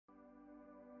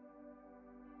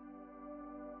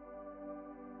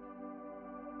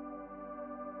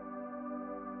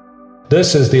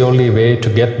This is the only way to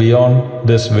get beyond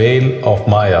this veil of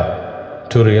Maya,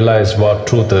 to realize what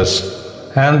truth is.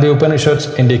 And the Upanishads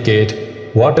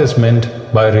indicate what is meant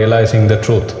by realizing the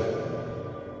truth.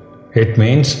 It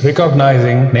means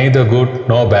recognizing neither good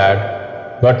nor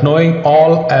bad, but knowing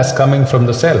all as coming from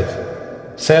the Self.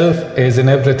 Self is in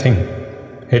everything.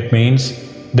 It means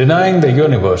denying the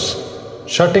universe,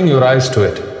 shutting your eyes to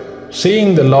it,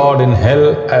 seeing the Lord in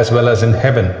hell as well as in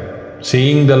heaven,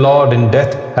 seeing the Lord in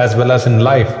death as well as in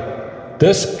life.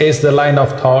 This is the line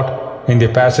of thought in the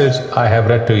passage I have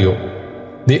read to you.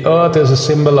 The earth is a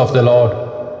symbol of the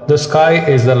Lord, the sky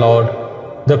is the Lord,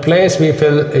 the place we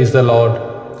fill is the Lord,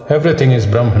 everything is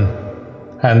Brahman.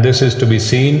 And this is to be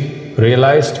seen,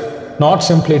 realized, not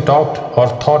simply talked or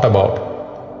thought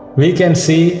about. We can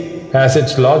see as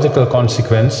its logical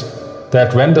consequence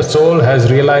that when the soul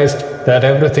has realized that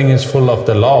everything is full of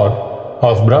the Lord,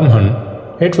 of Brahman,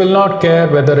 it will not care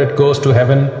whether it goes to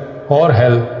heaven or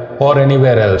hell or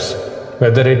anywhere else,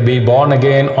 whether it be born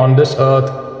again on this earth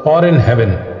or in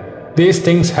heaven. These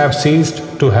things have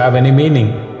ceased to have any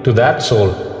meaning to that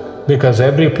soul, because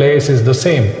every place is the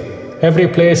same. Every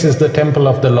place is the temple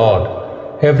of the Lord.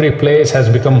 Every place has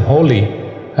become holy,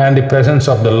 and the presence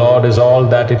of the Lord is all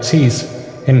that it sees,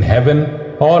 in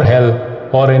heaven or hell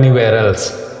or anywhere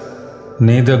else.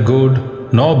 Neither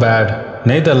good nor bad,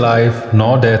 neither life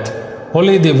nor death,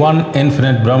 only the one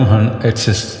infinite Brahman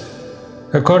exists.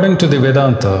 According to the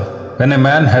Vedanta, when a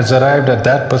man has arrived at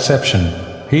that perception,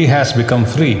 he has become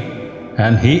free,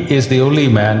 and he is the only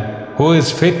man who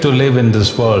is fit to live in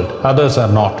this world, others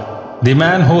are not. The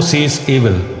man who sees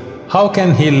evil, how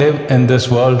can he live in this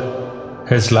world?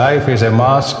 His life is a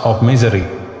mass of misery.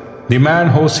 The man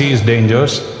who sees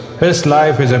dangers, his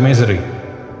life is a misery.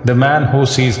 The man who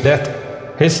sees death,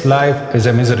 his life is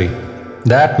a misery.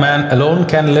 That man alone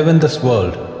can live in this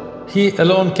world. He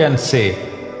alone can say,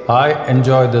 I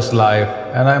enjoy this life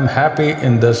and I am happy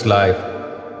in this life,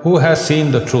 who has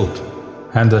seen the truth,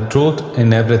 and the truth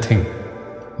in everything.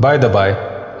 By the by,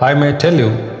 I may tell you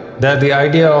that the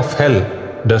idea of hell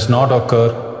does not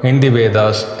occur in the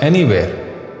Vedas anywhere.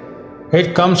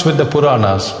 It comes with the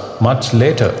Puranas much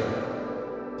later.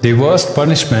 The worst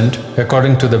punishment,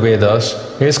 according to the Vedas,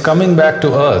 is coming back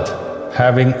to earth,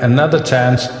 having another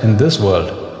chance in this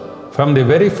world. From the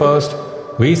very first,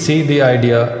 we see the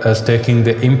idea as taking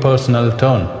the impersonal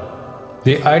turn.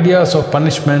 The ideas of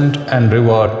punishment and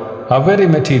reward are very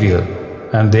material,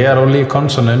 and they are only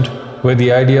consonant with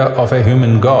the idea of a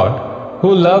human God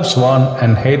who loves one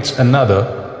and hates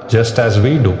another just as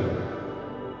we do.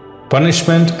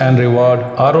 Punishment and reward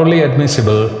are only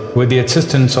admissible with the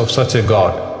existence of such a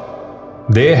God.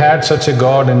 They had such a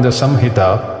God in the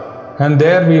Samhita, and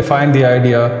there we find the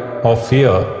idea of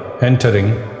fear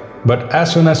entering, but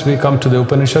as soon as we come to the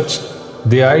Upanishads,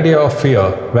 the idea of fear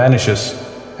vanishes,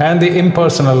 and the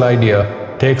impersonal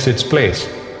idea takes its place.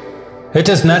 It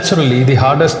is naturally the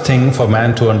hardest thing for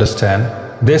man to understand,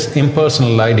 this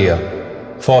impersonal idea,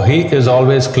 for he is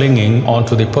always clinging on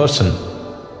to the person.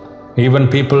 Even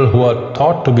people who are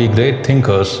thought to be great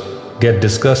thinkers get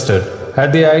disgusted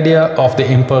at the idea of the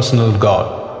impersonal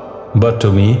God. But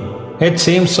to me, it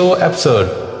seems so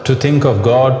absurd to think of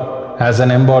God as an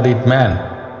embodied man.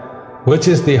 Which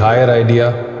is the higher idea,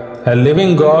 a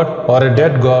living God or a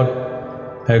dead God?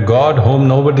 A God whom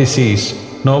nobody sees,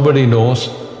 nobody knows,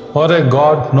 or a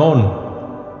God known?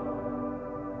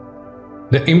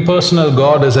 The impersonal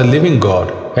God is a living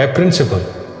God, a principle.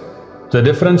 The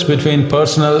difference between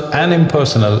personal and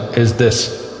impersonal is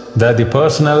this, that the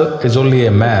personal is only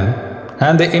a man,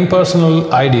 and the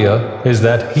impersonal idea is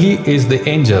that he is the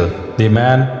angel, the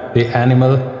man, the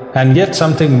animal, and yet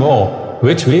something more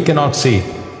which we cannot see,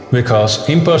 because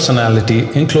impersonality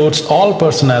includes all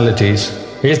personalities,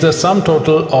 is the sum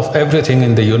total of everything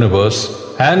in the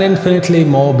universe, and infinitely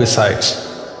more besides.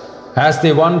 As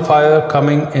the one fire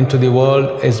coming into the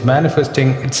world is manifesting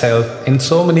itself in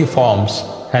so many forms,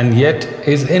 and yet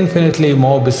is infinitely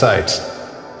more besides,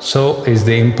 so is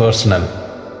the impersonal.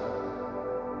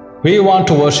 We want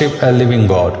to worship a living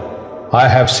God. I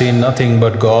have seen nothing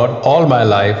but God all my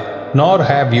life, nor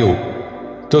have you.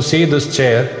 To see this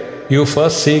chair, you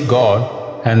first see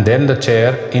God, and then the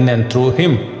chair in and through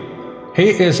Him. He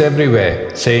is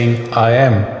everywhere, saying, I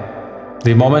am.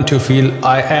 The moment you feel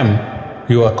I am,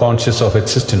 you are conscious of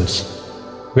existence.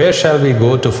 Where shall we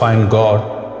go to find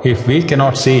God if we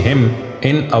cannot see Him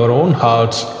in our own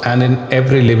hearts and in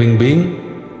every living being?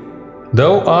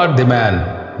 Thou art the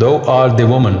man, thou art the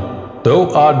woman, thou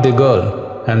art the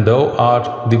girl, and thou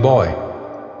art the boy.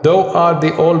 Thou art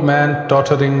the old man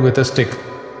tottering with a stick.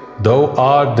 Thou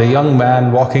art the young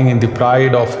man walking in the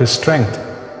pride of his strength.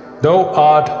 Thou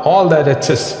art all that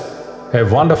exists. a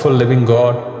wonderful living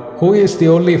God who is the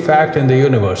only fact in the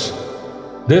universe.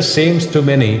 This seems to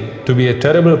many to be a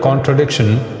terrible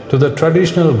contradiction to the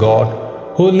traditional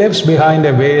God who lives behind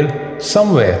a veil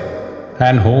somewhere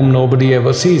and whom nobody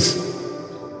ever sees.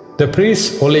 The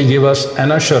priests only give us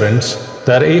an assurance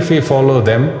that if we follow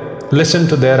them, listen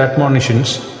to their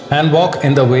admonitions, and walk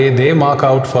in the way they mark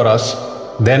out for us,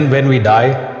 then when we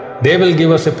die, they will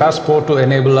give us a passport to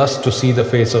enable us to see the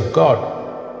face of God.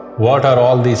 What are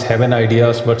all these heaven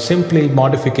ideas but simply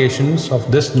modifications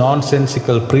of this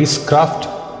nonsensical priestcraft?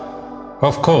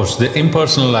 Of course, the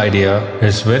impersonal idea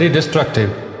is very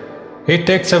destructive. It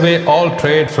takes away all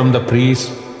trade from the priests,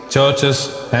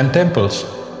 churches and temples.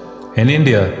 In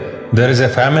India, there is a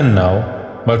famine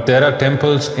now, but there are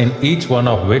temples in each one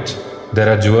of which there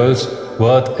are jewels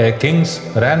worth a king's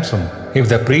ransom. If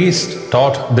the priests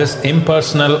taught this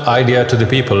impersonal idea to the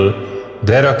people,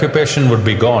 their occupation would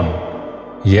be gone.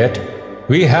 Yet,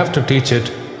 we have to teach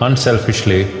it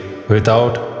unselfishly,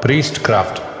 without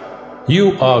priestcraft.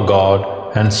 You are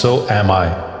God, and so am I.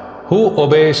 Who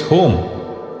obeys whom?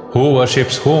 Who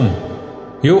worships whom?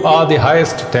 You are the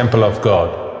highest temple of God.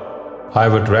 I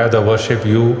would rather worship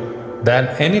you than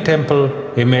any temple,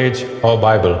 image or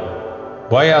Bible.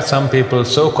 Why are some people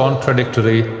so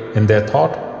contradictory in their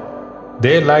thought?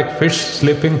 They like fish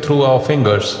slipping through our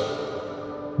fingers.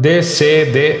 They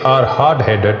say they are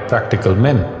hard-headed, practical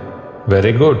men.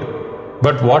 Very good.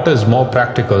 But what is more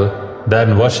practical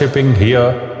than worshipping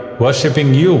here,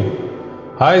 worshipping you?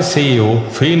 I see you,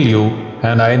 feel you,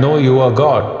 and I know you are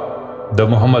God. The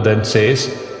Muhammadan says,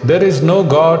 there is no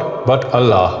God but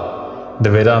Allah. The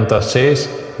Vedanta says,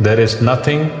 there is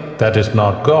nothing that is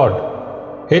not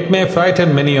God. It may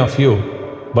frighten many of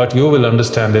you, but you will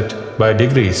understand it by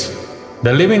degrees.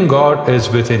 The living God is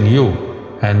within you,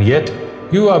 and yet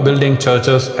you are building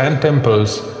churches and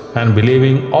temples and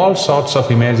believing all sorts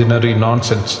of imaginary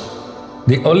nonsense.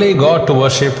 The only God to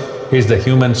worship is the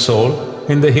human soul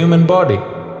in the human body.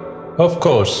 Of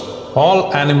course,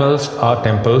 all animals are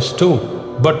temples too,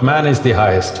 but man is the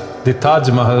highest, the Taj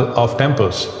Mahal of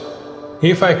temples.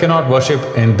 If I cannot worship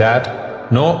in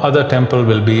that, no other temple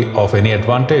will be of any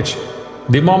advantage.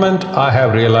 The moment I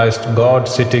have realized God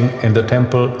sitting in the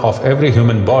temple of every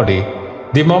human body,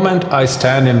 the moment I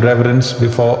stand in reverence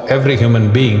before every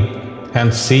human being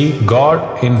and see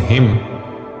God in him,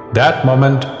 that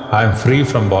moment I am free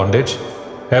from bondage,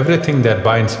 everything that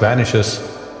binds vanishes,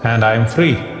 and I am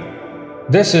free.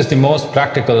 This is the most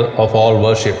practical of all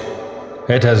worship.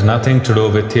 It has nothing to do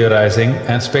with theorizing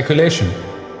and speculation,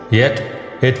 yet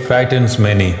it frightens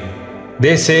many.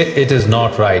 They say it is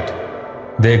not right.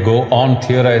 They go on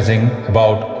theorizing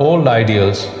about old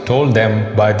ideals told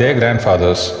them by their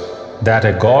grandfathers, that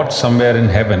a God somewhere in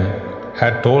heaven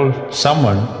had told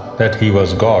someone that he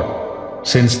was God.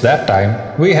 Since that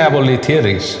time, we have only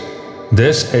theories.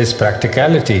 This is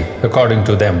practicality according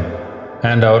to them,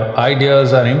 and our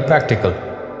ideas are impractical.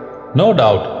 No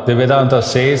doubt, the Vedanta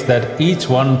says that each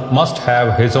one must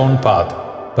have his own path,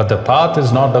 but the path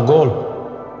is not the goal.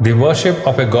 The worship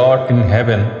of a God in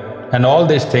heaven and all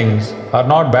these things are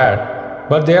not bad,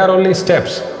 but they are only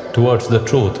steps towards the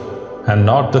truth, and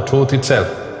not the truth itself.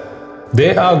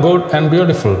 They are good and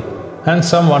beautiful, and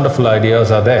some wonderful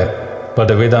ideas are there, but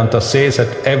the Vedanta says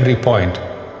at every point,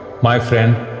 my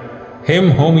friend,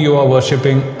 him whom you are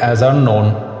worshipping as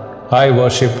unknown, I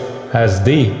worship as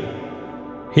thee.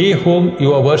 He whom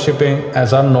you are worshipping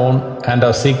as unknown and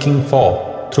are seeking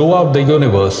for throughout the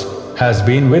universe has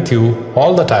been with you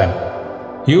all the time.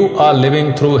 You are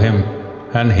living through him,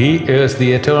 and he is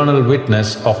the eternal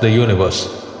witness of the universe.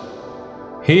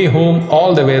 He whom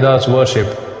all the Vedas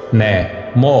worship,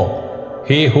 nay, more,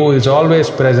 he who is always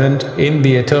present in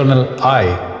the eternal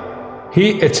I.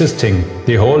 He existing,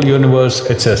 the whole universe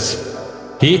exists.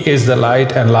 He is the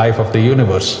light and life of the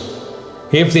universe.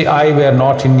 If the I were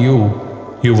not in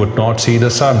you, you would not see the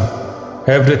sun.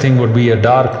 Everything would be a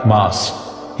dark mass.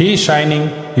 He shining,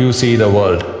 you see the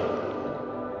world.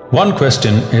 One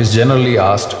question is generally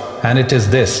asked, and it is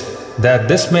this, that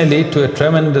this may lead to a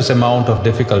tremendous amount of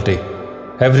difficulty.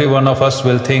 Every one of us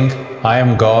will think, I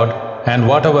am God, and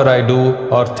whatever I do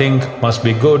or think must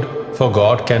be good, for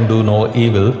God can do no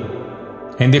evil.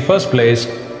 In the first place,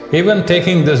 even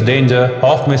taking this danger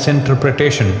of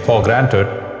misinterpretation for granted,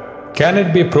 can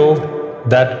it be proved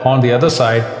that on the other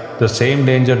side, the same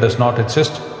danger does not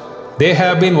exist? They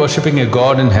have been worshipping a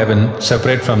God in heaven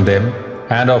separate from them,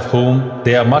 and of whom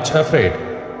they are much afraid.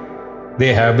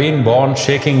 They have been born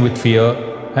shaking with fear,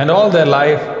 and all their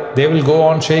life they will go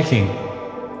on shaking.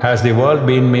 Has the world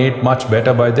been made much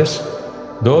better by this?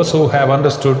 Those who have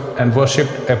understood and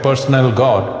worshipped a personal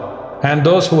God and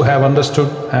those who have understood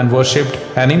and worshipped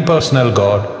an impersonal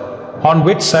God, on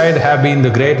which side have been the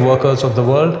great workers of the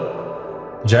world?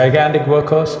 Gigantic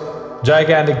workers?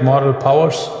 Gigantic moral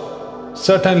powers?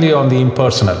 Certainly on the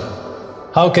impersonal.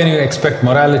 How can you expect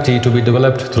morality to be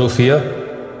developed through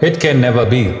fear? It can never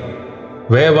be.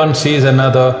 Where one sees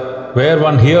another, where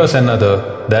one hears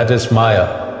another, that is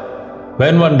Maya.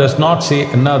 When one does not see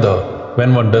another,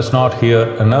 when one does not hear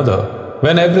another,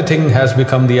 when everything has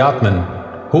become the Atman,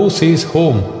 who sees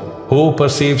whom, who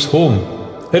perceives whom,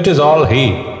 it is all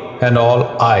he and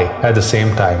all I at the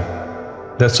same time.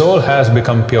 The soul has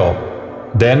become pure.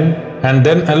 Then and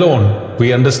then alone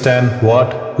we understand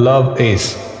what love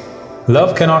is.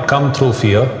 Love cannot come through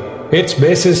fear. Its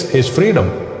basis is freedom.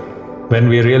 When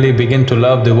we really begin to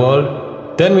love the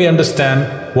world, then we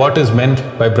understand what is meant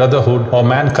by brotherhood or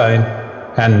mankind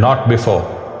and not before.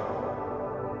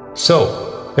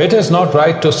 So, it is not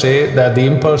right to say that the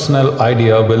impersonal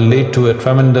idea will lead to a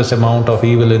tremendous amount of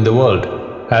evil in the world,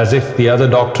 as if the other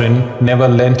doctrine never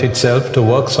lent itself to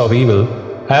works of evil,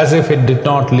 as if it did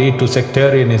not lead to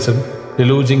sectarianism,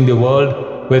 deluging the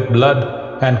world with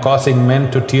blood and causing men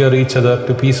to tear each other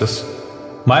to pieces.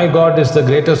 My God is the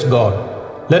greatest God.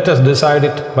 Let us decide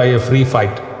it by a free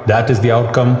fight. That is the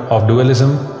outcome of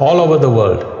dualism all over the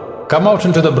world. Come out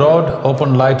into the broad,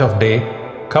 open light of day.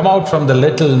 Come out from the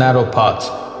little narrow paths.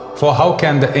 For how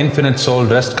can the infinite soul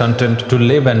rest content to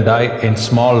live and die in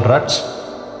small ruts?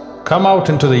 Come out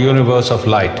into the universe of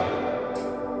light.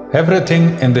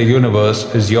 Everything in the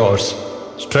universe is yours.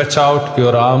 Stretch out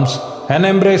your arms and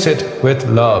embrace it with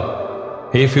love.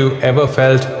 If you ever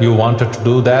felt you wanted to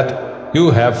do that,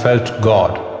 you have felt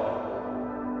God.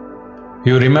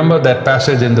 You remember that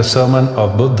passage in the sermon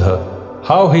of Buddha,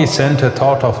 how he sent a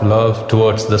thought of love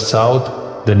towards the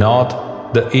south, the north,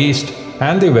 the east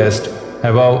and the west,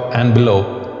 above and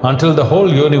below, until the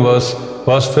whole universe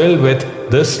was filled with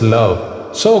this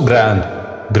love, so grand,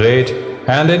 great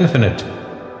and infinite.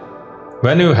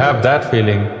 When you have that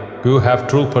feeling, you have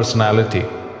true personality.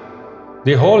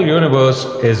 The whole universe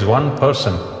is one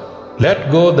person.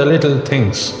 Let go the little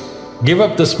things. Give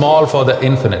up the small for the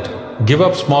infinite. Give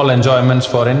up small enjoyments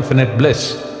for infinite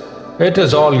bliss. It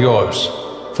is all yours,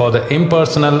 for the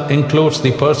impersonal includes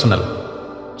the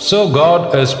personal. So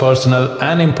God is personal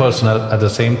and impersonal at the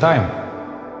same time.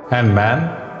 And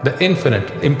man, the infinite,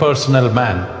 impersonal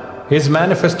man, is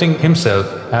manifesting himself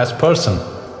as person.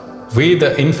 We,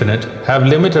 the infinite, have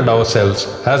limited ourselves,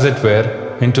 as it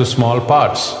were, into small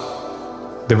parts.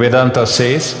 The Vedanta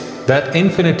says that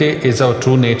infinity is our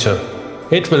true nature.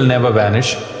 It will never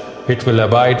vanish. It will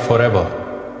abide forever.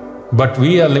 But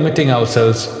we are limiting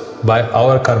ourselves by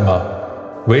our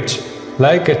karma, which,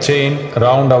 like a chain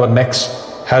around our necks,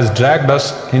 has dragged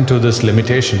us into this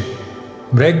limitation.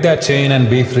 Break that chain and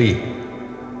be free.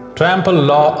 Trample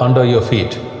law under your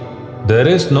feet. There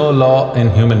is no law in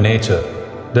human nature.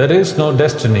 There is no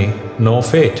destiny, no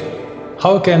fate.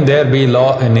 How can there be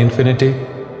law in infinity?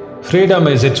 Freedom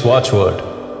is its watchword.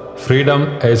 Freedom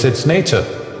is its nature,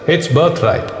 its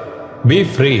birthright. Be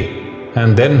free,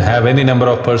 and then have any number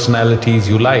of personalities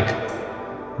you like.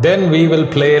 Then we will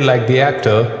play like the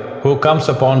actor who comes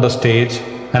upon the stage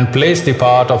and plays the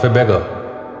part of a beggar.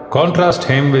 Contrast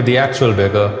him with the actual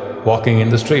beggar walking in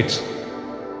the streets.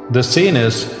 The scene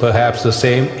is perhaps the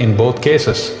same in both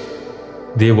cases.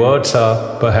 The words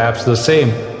are perhaps the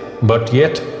same, but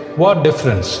yet what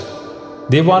difference?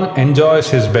 The one enjoys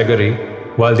his beggary,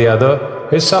 while the other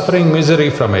is suffering misery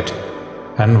from it.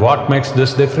 And what makes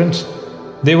this difference?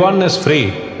 The one is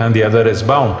free and the other is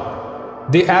bound.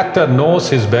 The actor knows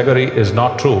his beggary is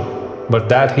not true, but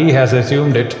that he has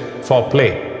assumed it for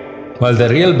play, while the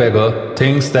real beggar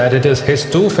thinks that it is his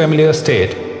too familiar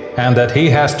state and that he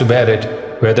has to bear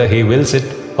it whether he wills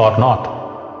it or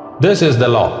not. This is the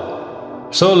law.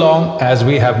 So long as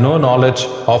we have no knowledge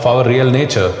of our real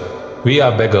nature, we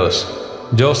are beggars,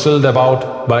 jostled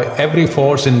about by every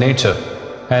force in nature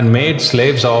and made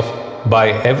slaves of by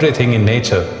everything in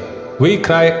nature. We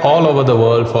cry all over the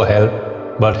world for help,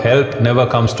 but help never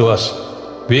comes to us.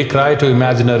 We cry to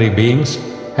imaginary beings,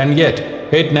 and yet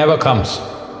it never comes.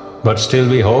 But still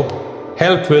we hope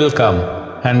help will come,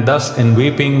 and thus in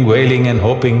weeping, wailing and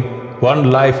hoping,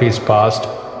 one life is passed,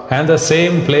 and the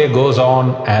same play goes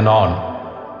on and on.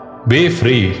 Be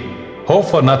free. Hope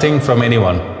for nothing from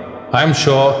anyone. I am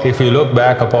sure if you look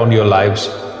back upon your lives,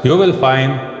 you will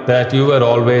find that you were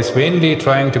always vainly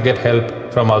trying to get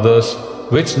help from others,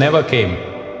 which never came.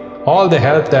 All the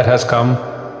help that has come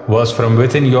was from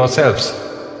within yourselves.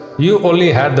 You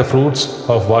only had the fruits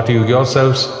of what you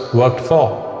yourselves worked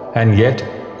for, and yet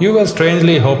you were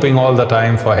strangely hoping all the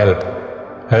time for help.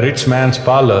 A rich man's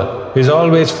parlor is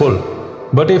always full.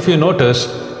 But if you notice,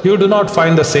 you do not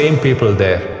find the same people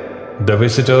there. The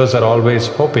visitors are always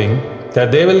hoping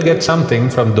that they will get something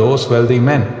from those wealthy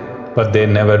men, but they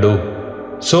never do.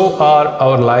 So are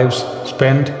our lives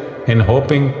spent in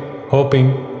hoping,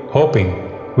 hoping,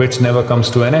 which never comes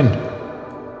to an end.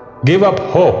 Give up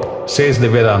hope, says the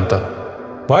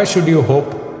Vedanta. Why should you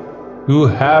hope? You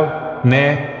have,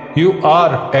 nay, you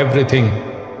are everything.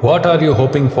 What are you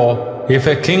hoping for? If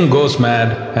a king goes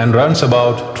mad and runs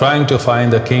about trying to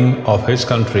find the king of his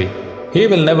country, he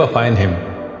will never find him,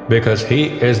 because he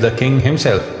is the king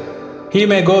himself. He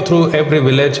may go through every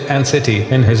village and city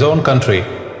in his own country,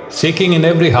 seeking in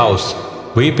every house,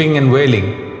 weeping and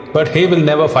wailing, but he will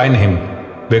never find him,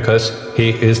 because he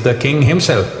is the king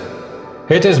himself.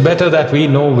 It is better that we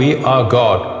know we are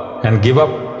God and give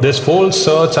up this false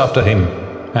search after him,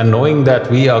 and knowing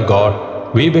that we are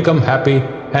God, we become happy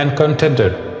and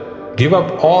contented. Give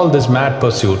up all these mad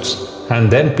pursuits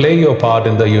and then play your part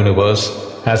in the universe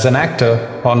as an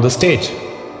actor on the stage.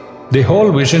 The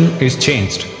whole vision is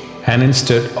changed, and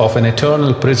instead of an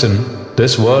eternal prison,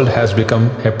 this world has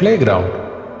become a playground.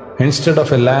 Instead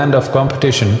of a land of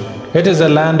competition, it is a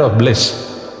land of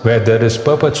bliss, where there is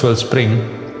perpetual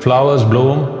spring, flowers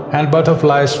bloom and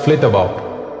butterflies flit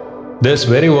about. This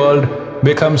very world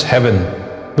becomes heaven,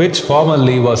 which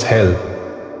formerly was hell.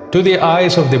 To the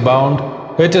eyes of the bound,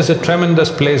 it is a tremendous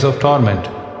place of torment,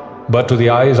 but to the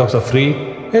eyes of the free,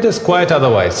 it is quite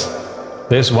otherwise.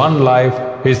 This one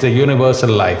life is the universal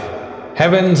life.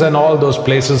 Heavens and all those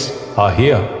places are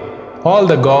here. All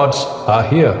the gods are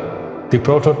here, the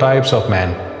prototypes of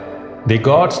man. The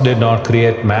gods did not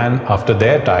create man after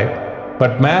their type,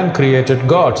 but man created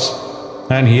gods.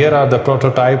 And here are the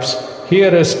prototypes.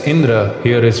 Here is Indra,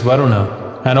 here is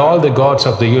Varuna, and all the gods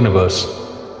of the universe.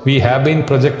 We have been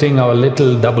projecting our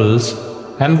little doubles,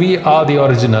 and we are the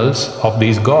originals of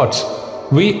these gods.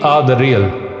 We are the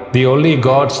real, the only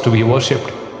gods to be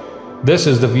worshipped. This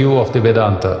is the view of the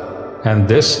Vedanta, and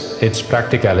this its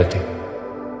practicality.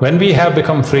 When we have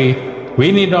become free,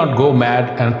 we need not go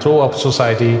mad and throw up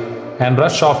society and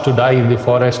rush off to die in the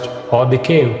forest or the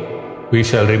cave. We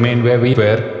shall remain where we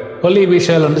were, only we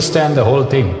shall understand the whole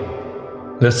thing.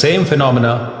 The same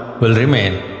phenomena will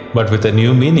remain, but with a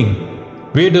new meaning.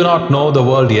 We do not know the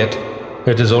world yet.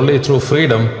 It is only through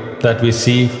freedom that we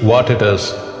see what it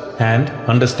is and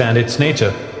understand its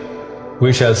nature.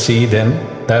 We shall see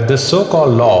then that this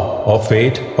so-called law of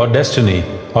fate or destiny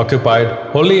occupied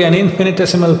only an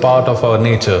infinitesimal part of our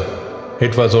nature.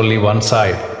 It was only one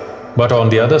side, but on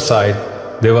the other side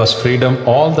there was freedom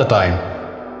all the time.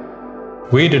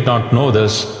 We did not know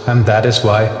this, and that is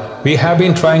why we have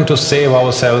been trying to save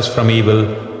ourselves from evil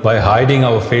by hiding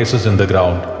our faces in the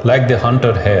ground like the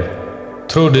hunted hare.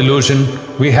 Through delusion,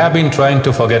 we have been trying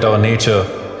to forget our nature,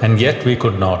 and yet we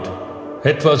could not.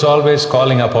 It was always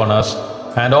calling upon us,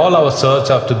 and all our search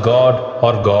after God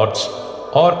or gods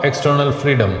or external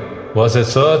freedom was a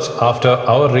search after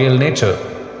our real nature.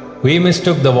 We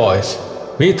mistook the voice.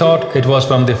 We thought it was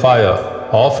from the fire,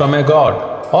 or from a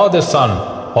god, or the sun,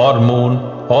 or moon,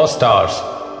 or stars.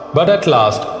 But at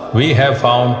last, we have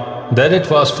found that it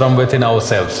was from within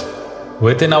ourselves.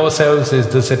 Within ourselves is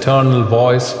this eternal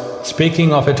voice,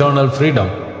 speaking of eternal freedom.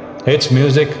 Its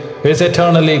music is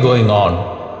eternally going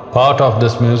on. Part of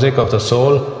this music of the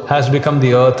soul has become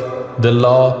the earth, the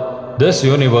law, this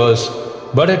universe,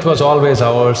 but it was always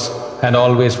ours and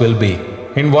always will be.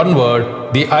 In one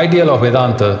word, the ideal of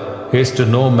Vedanta is to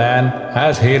know man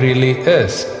as he really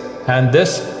is, and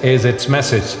this is its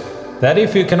message, that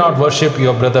if you cannot worship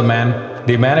your brother man,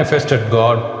 the manifested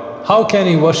God, how can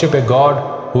you worship a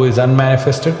God who is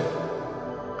unmanifested?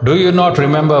 Do you not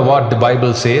remember what the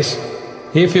Bible says?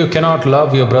 If you cannot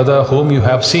love your brother whom you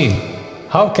have seen,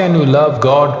 how can you love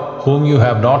God whom you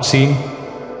have not seen?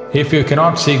 If you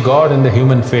cannot see God in the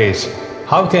human face,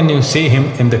 how can you see Him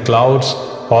in the clouds,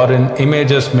 or in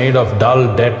images made of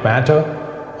dull dead matter,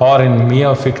 or in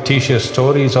mere fictitious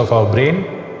stories of our brain?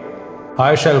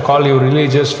 I shall call you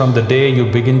religious from the day you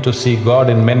begin to see God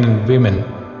in men and women,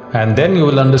 and then you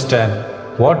will understand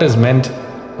what is meant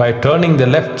by turning the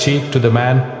left cheek to the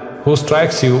man who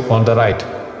strikes you on the right.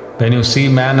 When you see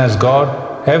man as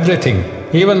God, everything,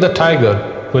 even the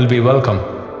tiger, will be welcome.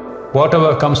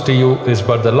 Whatever comes to you is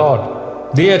but the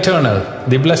Lord, the Eternal,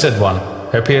 the Blessed One,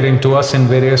 appearing to us in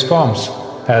various forms,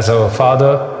 as our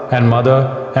father and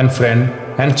mother and friend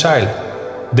and child.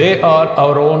 They are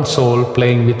our own soul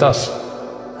playing with us.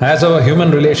 As our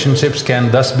human relationships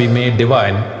can thus be made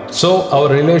divine, so our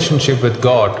relationship with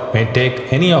God may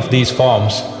take any of these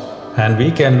forms, and we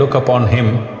can look upon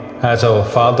Him as our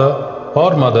father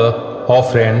or mother or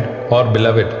friend or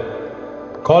beloved.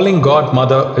 Calling God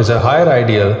Mother is a higher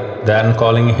ideal than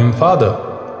calling him Father,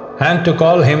 and to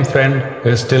call him friend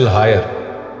is still higher.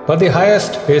 But the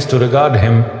highest is to regard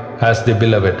him as the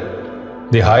beloved.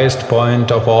 The highest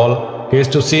point of all is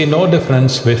to see no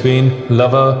difference between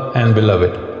lover and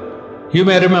beloved. You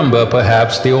may remember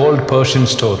perhaps the old Persian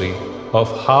story of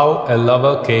how a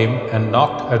lover came and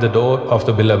knocked at the door of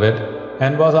the beloved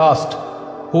and was asked,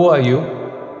 "Who are you?"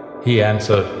 He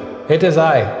answered, "It is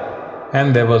I,"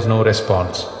 and there was no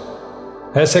response.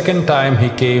 A second time he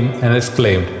came and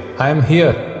exclaimed, "I am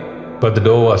here," but the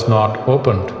door was not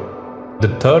opened.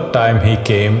 The third time he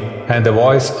came and the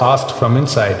voice asked from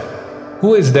inside,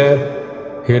 "Who is there?"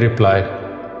 He replied,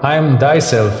 "I am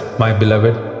thyself, my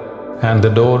beloved," and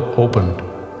the door opened.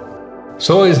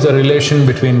 So is the relation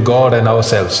between God and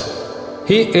ourselves.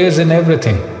 He is in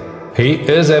everything. He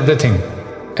is everything.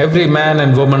 Every man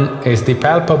and woman is the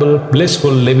palpable,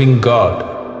 blissful, living God.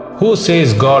 Who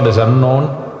says God is unknown?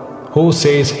 Who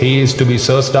says He is to be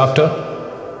searched after?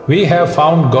 We have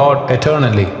found God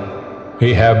eternally.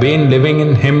 We have been living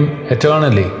in Him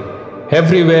eternally.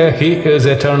 Everywhere He is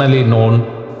eternally known,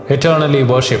 eternally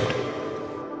worshipped.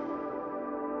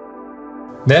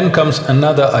 Then comes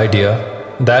another idea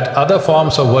that other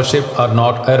forms of worship are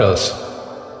not errors.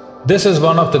 This is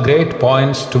one of the great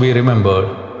points to be remembered,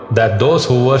 that those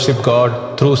who worship God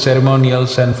through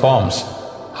ceremonials and forms,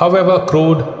 however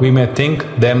crude we may think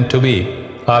them to be,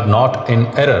 are not in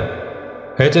error.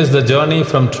 It is the journey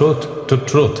from truth to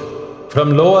truth,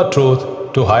 from lower truth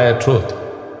to higher truth.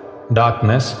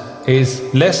 Darkness is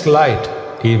less light,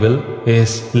 evil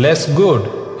is less good,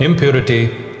 impurity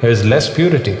is less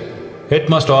purity. It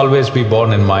must always be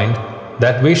borne in mind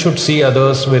that we should see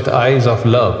others with eyes of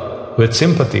love, with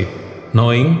sympathy,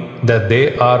 knowing that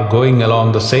they are going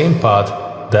along the same path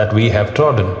that we have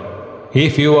trodden.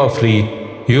 If you are free,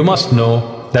 you must know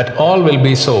that all will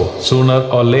be so sooner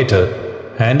or later,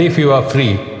 and if you are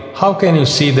free, how can you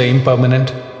see the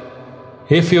impermanent?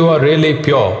 If you are really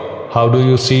pure, how do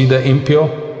you see the impure?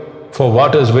 For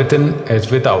what is within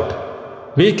is without.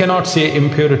 We cannot see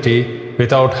impurity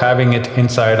without having it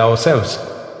inside ourselves.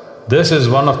 This is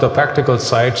one of the practical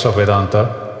sides of Vedanta,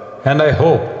 and I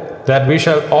hope that we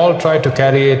shall all try to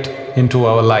carry it into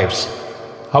our lives.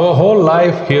 Our whole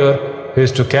life here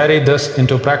is to carry this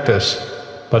into practice,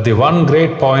 but the one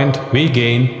great point we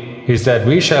gain is that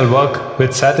we shall work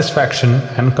with satisfaction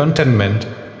and contentment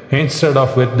instead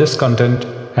of with discontent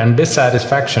and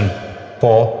dissatisfaction,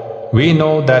 for we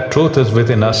know that truth is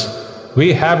within us,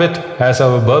 we have it as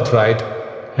our birthright,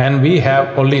 and we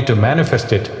have only to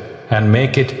manifest it and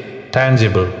make it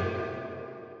tangible.